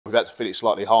we've had to fit it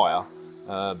slightly higher,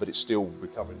 but it's still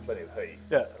recovering plenty of heat.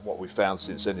 Yeah. And what we've found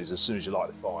since then is as soon as you light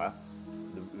the fire,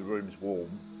 the room's warm,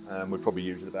 and we're probably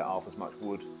using about half as much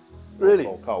wood. Really?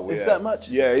 Or coal. Is that much?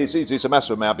 Yeah, it's a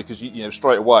massive amount because you know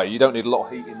straight away you don't need a lot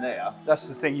of heat in there. That's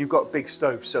the thing. You've got a big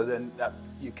stove, so then that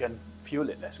you can fuel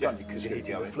it less, can't you? Because you're keep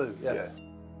heating the going. flue. Yeah.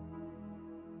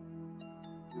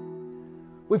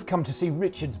 We've come to see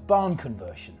Richard's barn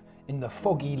conversion in the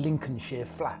foggy Lincolnshire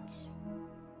flats.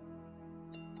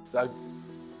 So,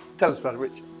 tell us about it,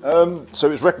 Rich. So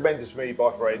it was recommended to me by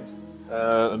a friend,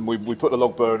 and we put the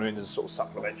log burner in as a sort of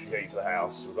supplementary heat for the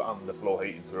house. We've got underfloor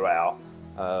heating throughout,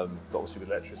 but obviously with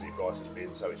electricity prices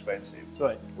being so expensive,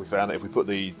 Right. we found that if we put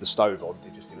the stove on,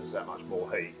 it just gives us that much more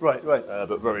heat. Right.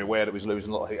 But very aware that we was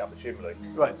losing a lot of heat up the chimney.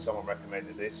 Right. And someone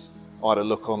recommended this. I had a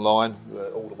look online,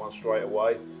 ordered one straight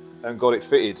away, and got it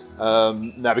fitted.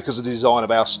 Now, because of the design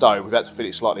of our stove, we've had to fit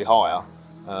it slightly higher,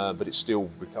 but it's still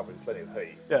recovering plenty of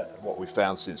heat. Yeah. And what we've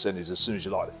found since then is as soon as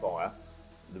you light the fire,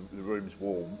 the room's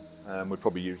warm, and we're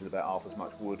probably using about half as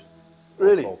much wood.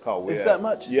 Really? Or coal. Is that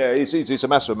much? Yeah, it's a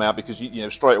massive amount because you know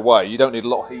straight away you don't need a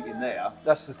lot of heat in there.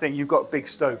 That's the thing. You've got a big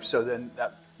stove, so then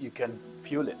that you can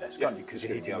fuel it less, can't you? Because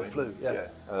you're keep heating the going. flue.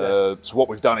 Yeah. So what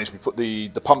we've done is we put the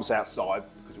pumps outside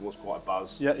because it was quite a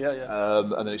buzz. Yeah.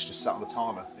 And then it's just sat on the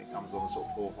timer. It comes on at sort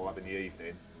of 4 or 5 in the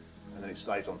evening, and then it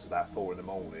stays on to about 4 in the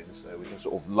morning. So we can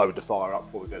sort of load the fire up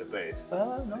before we go to bed.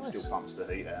 Oh, nice. It still pumps the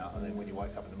heat out, and then when you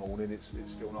wake up in the morning, it's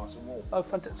still nice and warm. Oh,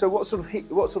 fantastic. So what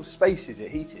sort of space is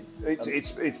it heating?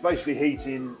 It's basically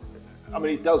heating. I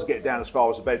mean, it does get down as far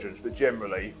as the bedrooms, but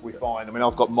generally we find. I mean,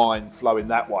 I've got mine flowing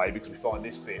that way because we find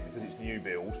this bit because it's new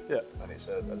build, and it's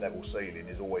a level ceiling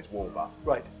is always warmer.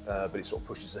 Right. But it sort of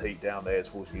pushes the heat down there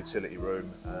towards the utility room,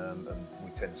 and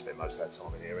we tend to spend most of that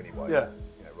time in here anyway. Yeah.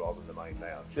 You know, rather than the main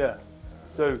lounge. Yeah.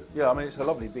 So yeah, I mean it's a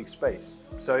lovely big space.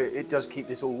 So it does keep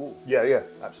this all warm. Yeah,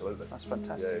 absolutely. That's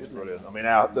fantastic. Yeah, it's isn't it? brilliant. I mean,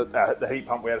 the heat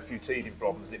pump, we had a few teething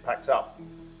problems, and it packs up.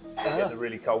 We get a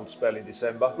really cold spell in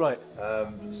December. Right.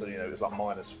 So, you know, it was like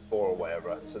 -4 or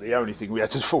whatever. So the only thing we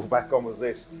had to fall back on was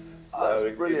this. Oh, so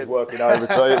that's brilliant. It was working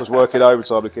overtime. It was working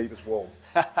overtime to keep us warm.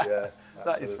 Yeah,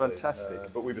 That is absolutely.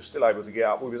 fantastic. But we were still able to get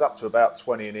up. We was up to about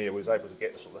 20 in here. We was able to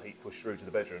get the sort of heat pushed through to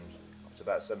the bedrooms up to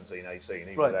about 17, 18,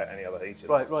 even Right. without any other heating.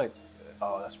 Right.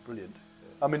 Oh, that's brilliant.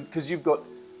 I mean, because you've got,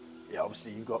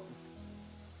 obviously you've got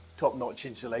top-notch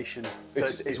insulation, so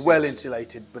it's well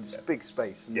insulated, but it's a big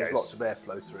space and there's lots of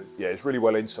airflow through. Yeah, it's really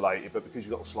well insulated, but because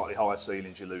you've got slightly higher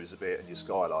ceilings, you lose a bit, and your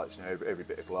skylights, you know, every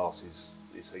bit of glass is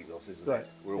heat loss, isn't Right. it?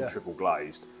 We're all triple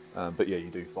glazed, but yeah,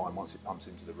 you do find once it pumps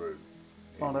into the room.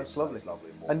 Oh, that's lovely. It's lovely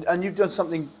and warm. And you've done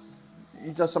something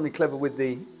clever with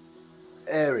the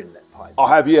air inlet pipe.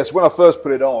 I have, yes. When I first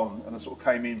put it on and I sort of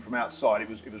came in from outside, it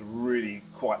was really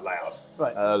quite loud.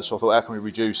 Right. So I thought, how can we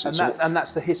reduce it? And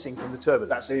that's the hissing from the turbine.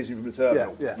 That's the heating from the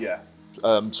terminal. Yeah.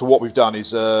 So what we've done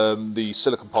is the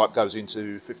silicon pipe goes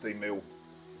into 15 mil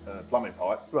plumbing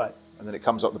pipe. Right. And then it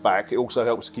comes up the back. It also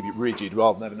helps to keep it rigid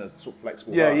rather than having a sort of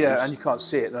flexible. Yeah, hose. and you can't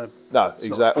see it. No, exactly.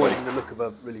 it's not spoiling the look of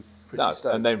a really pretty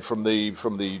stove. And then from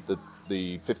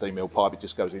the 15 mil pipe, it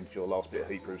just goes into your last bit of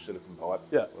heat-proof silicon pipe,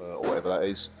 or whatever that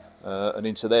is, and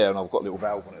into there. And I've got a little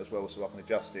valve on it as well, so I can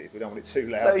adjust it if we don't want it too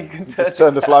loud. So you can just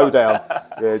turn the flow down.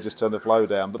 Yeah, just turn the flow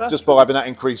down. But just by having that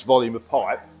increased volume of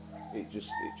pipe, it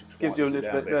just gives you a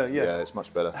little bit. Yeah, it's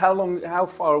much better. How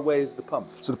far away is the pump?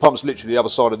 So the pump's literally the other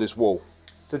side of this wall.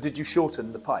 So did you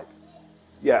shorten the pipe?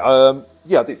 Yeah, I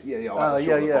did. Yeah.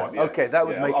 Pipe, Okay, that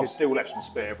would make I've it. still left some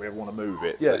spare if we ever want to move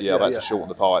it. Yeah, But I've had to shorten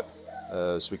the pipe.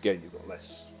 So again, you've got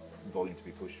less volume to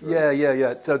be pushed through.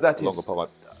 Yeah. So that is longer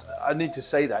pipe. I need to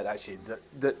say that actually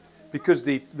that because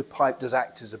the pipe does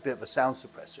act as a bit of a sound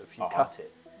suppressor. If you cut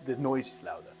it, the noise is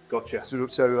louder. Gotcha.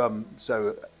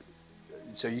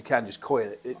 So you can just coil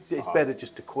it. It's better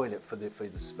just to coil it for the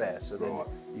spare. So then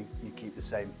you keep the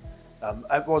same.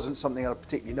 It wasn't something I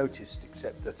particularly noticed,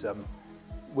 except that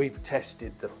we've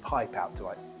tested the pipe out to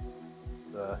like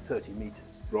 30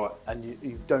 meters. Right. And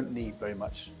you don't need very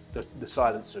much. The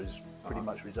silencer is pretty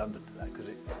much redundant to that because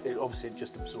it obviously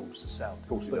just absorbs the sound. Of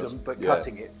course it does. But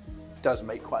cutting it does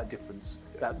make quite a difference.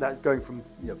 That going from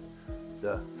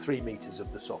the 3 meters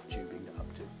of the soft tubing up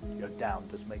to down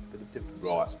does make a bit of difference.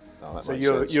 Right. No, that So makes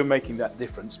sense. you're making that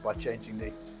difference by changing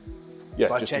the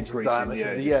just changing the increasing,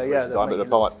 diameter. the diameter of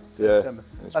the pipe. Yeah,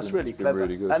 that's really been clever.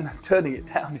 really good. And turning it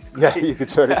down is great. Yeah, you can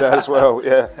turn it down as well.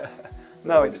 Yeah.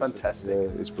 No, it's fantastic.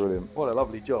 Yeah, it's brilliant. What a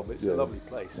lovely job. It's a lovely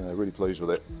place. Yeah, really pleased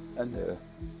with it. And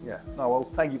no, well,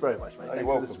 thank you very much, mate. You're Thanks for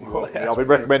welcome. the support. I've been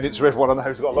recommending it to everyone I know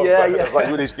who's got a log burner. I was like,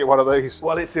 you need to get one of these.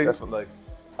 Well, it's definitely.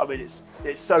 I mean, it's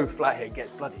so flat here, it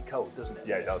gets bloody cold, doesn't it?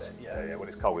 Yeah, it does. Yeah, when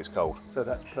it's cold, it's cold. So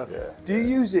that's perfect. Yeah. Do you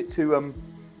use it to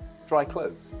dry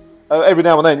clothes? Every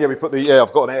now and then, yeah, we put the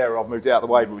I've got an air. I've moved it out of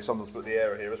the way, but we sometimes put the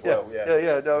air here as well.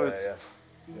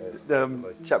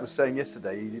 The chap was saying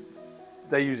yesterday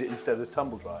they use it instead of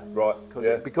tumble dry. Right.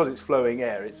 Because it's flowing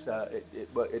air. It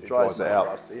dries it out.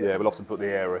 faster, Yeah, we'll often put the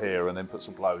air here and then put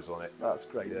some clothes on it. That's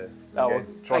great. Yeah.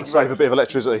 Trying to save a bit of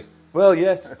electricity. Well,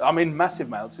 yes. I mean, massive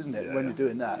amounts, isn't it? When you're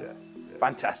doing that.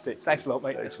 Fantastic. Thanks a lot,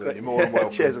 mate. Excellent. You're more than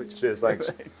welcome. Cheers, Richard. Cheers.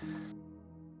 Thanks.